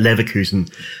at Leverkusen.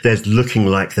 There's looking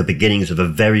like the beginnings of a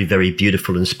very, very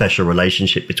beautiful and special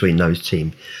relationship between those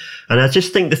teams. And I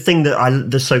just think the thing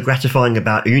that's so gratifying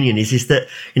about Union is that,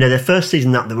 their first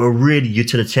season up, they were really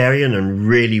utilitarian and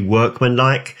really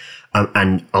workmanlike.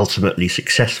 and ultimately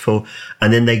successful.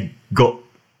 And then they got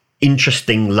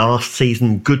interesting last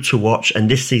season, good to watch. And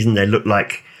this season they look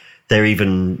like they're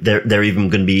even going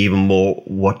to be even more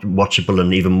watchable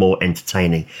and even more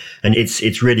entertaining. And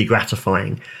it's really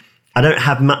gratifying. I don't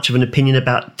have much of an opinion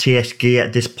about TSG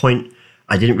at this point.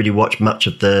 I didn't really watch much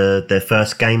of their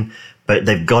first game, but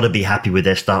they've got to be happy with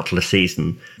their start to the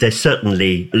season. They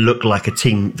certainly look like a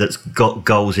team that's got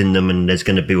goals in them, and there's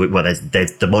going to be, well,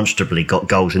 they've demonstrably got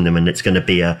goals in them, and they're going to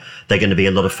be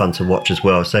a lot of fun to watch as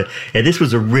well. So yeah, this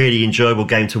was a really enjoyable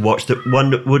game to watch,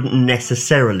 one that wouldn't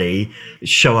necessarily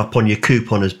show up on your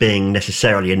coupon as being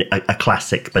necessarily a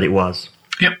classic, but it was.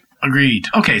 Yep. Agreed.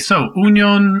 Okay, so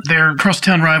Union, their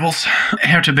crosstown rivals,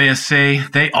 Hertha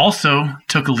BSC, they also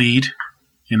took a lead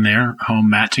in their home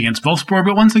match against Wolfsburg,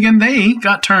 but once again, they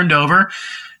got turned over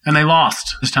and they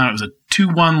lost. This time it was a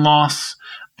 2-1 loss.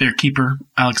 Their keeper,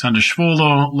 Alexander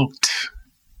Schwolo, looked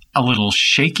a little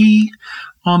shaky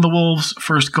on the Wolves'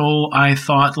 first goal, I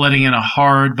thought, letting in a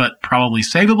hard but probably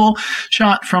savable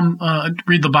shot from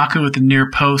Reed Labaku at the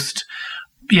near post.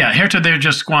 Yeah, Hertha, they're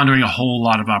just squandering a whole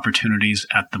lot of opportunities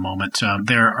at the moment.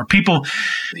 There are people,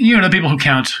 the people who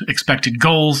count expected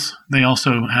goals. They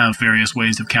also have various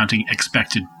ways of counting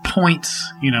expected points,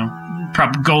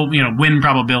 win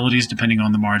probabilities depending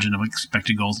on the margin of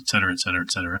expected goals, et cetera, et cetera,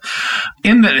 et cetera.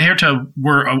 In that Hertha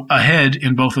were ahead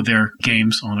in both of their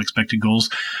games on expected goals,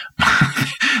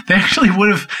 they actually would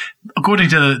have, according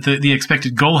to the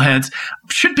expected goal heads,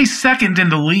 should be second in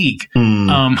the league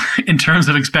in terms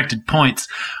of expected points.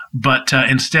 But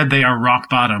instead, they are rock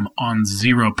bottom on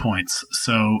 0 points.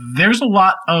 So there's a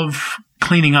lot of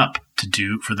cleaning up to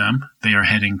do for them. They are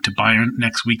heading to Bayern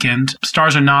next weekend.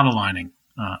 Stars are not aligning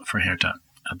for Hertha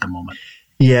at the moment.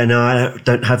 Yeah, no, I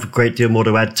don't have a great deal more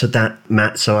to add to that,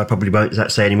 Matt, so I probably won't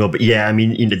say anymore. But yeah, I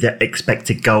mean, the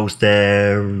expected goals,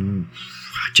 they're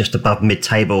just above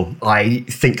mid-table. I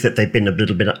think that they've been a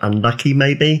little bit unlucky,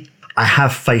 maybe. I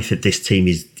have faith that this team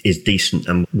is decent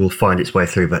and will find its way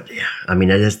through. But yeah, I mean,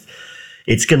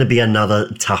 it's going to be another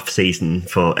tough season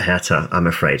for Hertha, I'm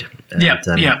afraid. Yeah.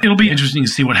 It'll be interesting to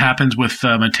see what happens with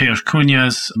Mateus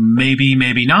Cunha's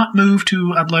maybe not move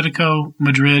to Atletico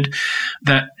Madrid.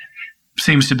 That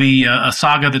seems to be a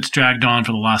saga that's dragged on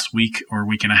for the last week or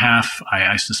week and a half.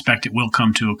 I suspect it will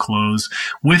come to a close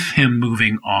with him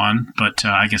moving on, but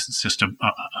I guess it's just a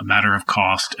matter of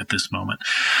cost at this moment.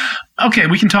 Okay,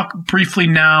 we can talk briefly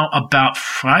now about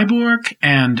Freiburg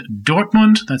and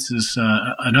Dortmund. This is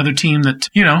another team that,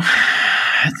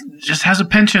 just has a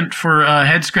penchant for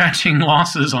head-scratching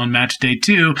losses on match day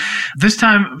 2. This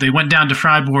time, they went down to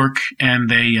Freiburg and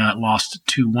they lost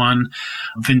 2-1.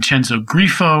 Vincenzo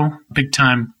Grifo,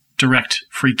 big-time direct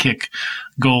free kick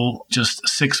goal just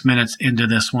 6 minutes into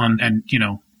this one. And,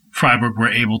 Freiburg were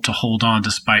able to hold on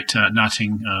despite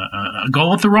notching a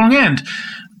goal at the wrong end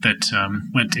that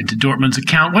went into Dortmund's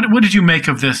account. What did you make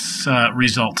of this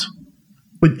result?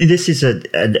 Well, this is a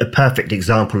perfect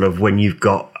example of when you've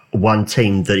got one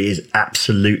team that is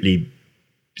absolutely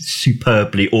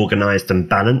superbly organised and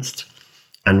balanced,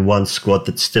 and one squad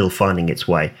that's still finding its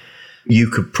way. You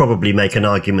could probably make an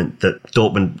argument that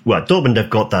Dortmund have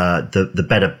got the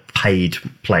better paid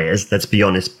players, let's be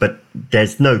honest, but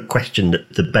there's no question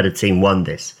that the better team won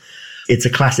this. It's a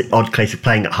classic odd case of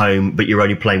playing at home, but you're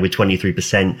only playing with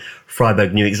 23%.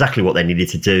 Freiburg knew exactly what they needed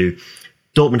to do.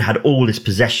 Dortmund had all this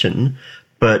possession,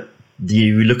 but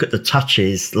you look at the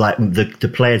touches, like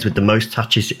the players with the most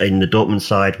touches in the Dortmund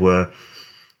side were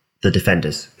the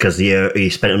defenders, because you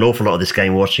spent an awful lot of this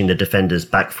game watching the defenders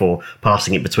back four,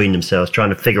 passing it between themselves, trying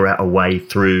to figure out a way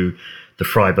through the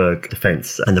Freiburg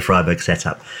defence and the Freiburg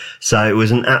setup. So it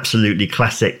was an absolutely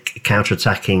classic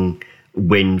counter-attacking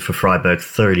win for Freiburg,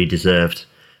 thoroughly deserved.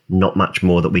 Not much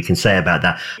more that we can say about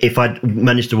that. If I'd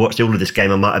managed to watch all of this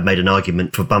game, I might have made an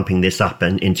argument for bumping this up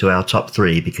and into our top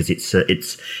 3, because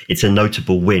it's a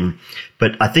notable win.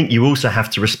 But I think you also have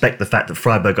to respect the fact that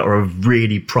Freiburg are a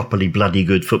really properly bloody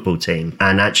good football team.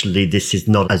 And actually, this is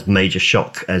not as major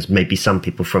shock as maybe some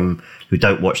people who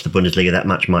don't watch the Bundesliga that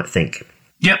much might think.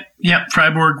 Yep.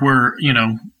 Freiburg were,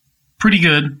 pretty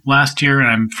good last year, and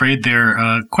I'm afraid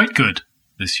they're quite good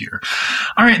this year.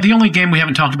 All right, the only game we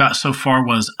haven't talked about so far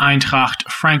was Eintracht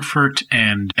Frankfurt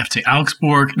and FC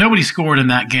Augsburg. Nobody scored in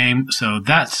that game, so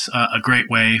that's a great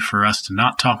way for us to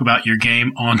not talk about your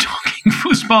game on Talking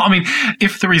Fußball. I mean,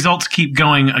 if the results keep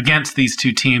going against these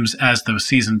two teams as the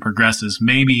season progresses,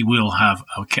 maybe we'll have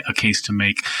a case to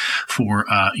make for,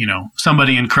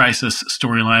 somebody in crisis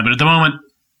storyline. But at the moment,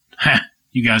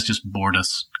 you guys just bored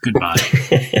us Goodbye.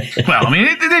 Well, I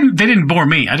mean, they didn't bore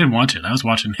me. I didn't watch it. I was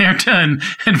watching Hertha and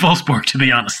Wolfsburg, to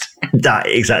be honest.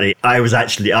 Exactly. I was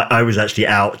actually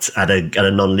out at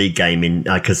a non-league game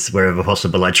because wherever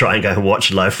possible I try and go and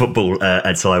watch live football,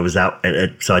 and so I was out,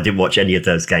 so I didn't watch any of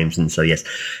those games, and so yes,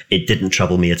 it didn't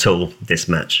trouble me at all, this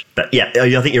match. But yeah, I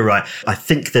think you're right. I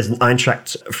think there's an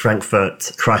Eintracht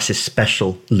Frankfurt crisis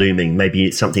special looming. Maybe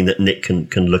it's something that Nick can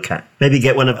look at. Maybe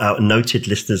get one of our noted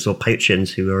listeners or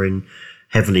patrons who are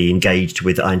heavily engaged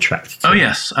with Eintracht. Oh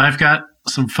yes, I've got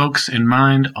some folks in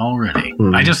mind already.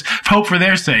 I just hope for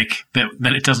their sake that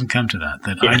it doesn't come to that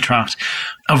Eintracht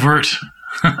avert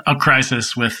a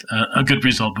crisis with a good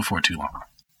result before too long.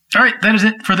 All right, that is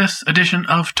it for this edition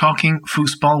of Talking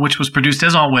Fußball, which was produced,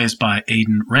 as always, by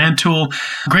Aidan Rantoul.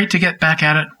 Great to get back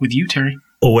at it with you, Terry.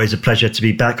 Always a pleasure to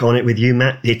be back on it with you,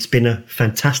 Matt. It's been a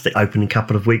fantastic opening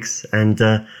couple of weeks, and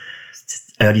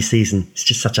early season. It's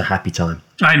just such a happy time.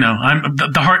 I know.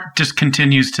 The heart just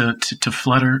continues to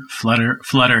flutter.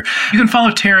 You can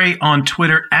follow Terry on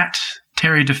Twitter at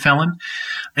Terry DeFellon.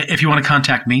 If you want to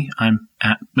contact me, I'm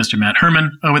at Mr. Matt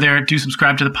Herman over there. Do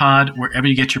subscribe to the pod wherever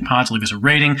you get your pods. Leave us a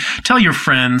rating. Tell your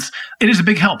friends. It is a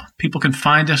big help. People can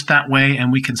find us that way,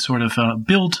 and we can sort of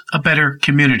build a better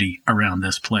community around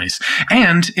this place.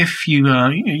 And if you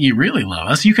really love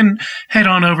us, you can head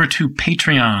on over to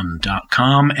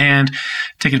patreon.com and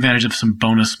take advantage of some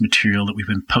bonus material that we've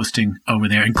been posting over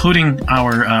there, including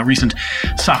our recent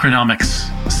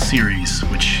Soccernomics series,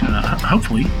 which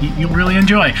hopefully you'll really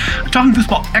enjoy. Talking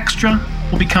Football Extra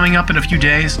will be coming up in a few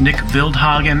days. Nick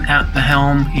Wildhagen at the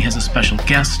helm. He has a special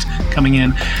guest coming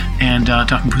in. And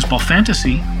Talking Football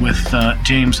Fantasy with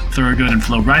James Thorogood and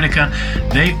Flo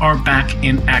Reinicke. They are back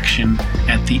in action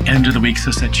at the end of the week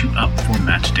to set you up for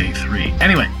match day 3.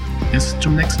 Anyway, this is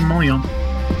zum nächsten Mal.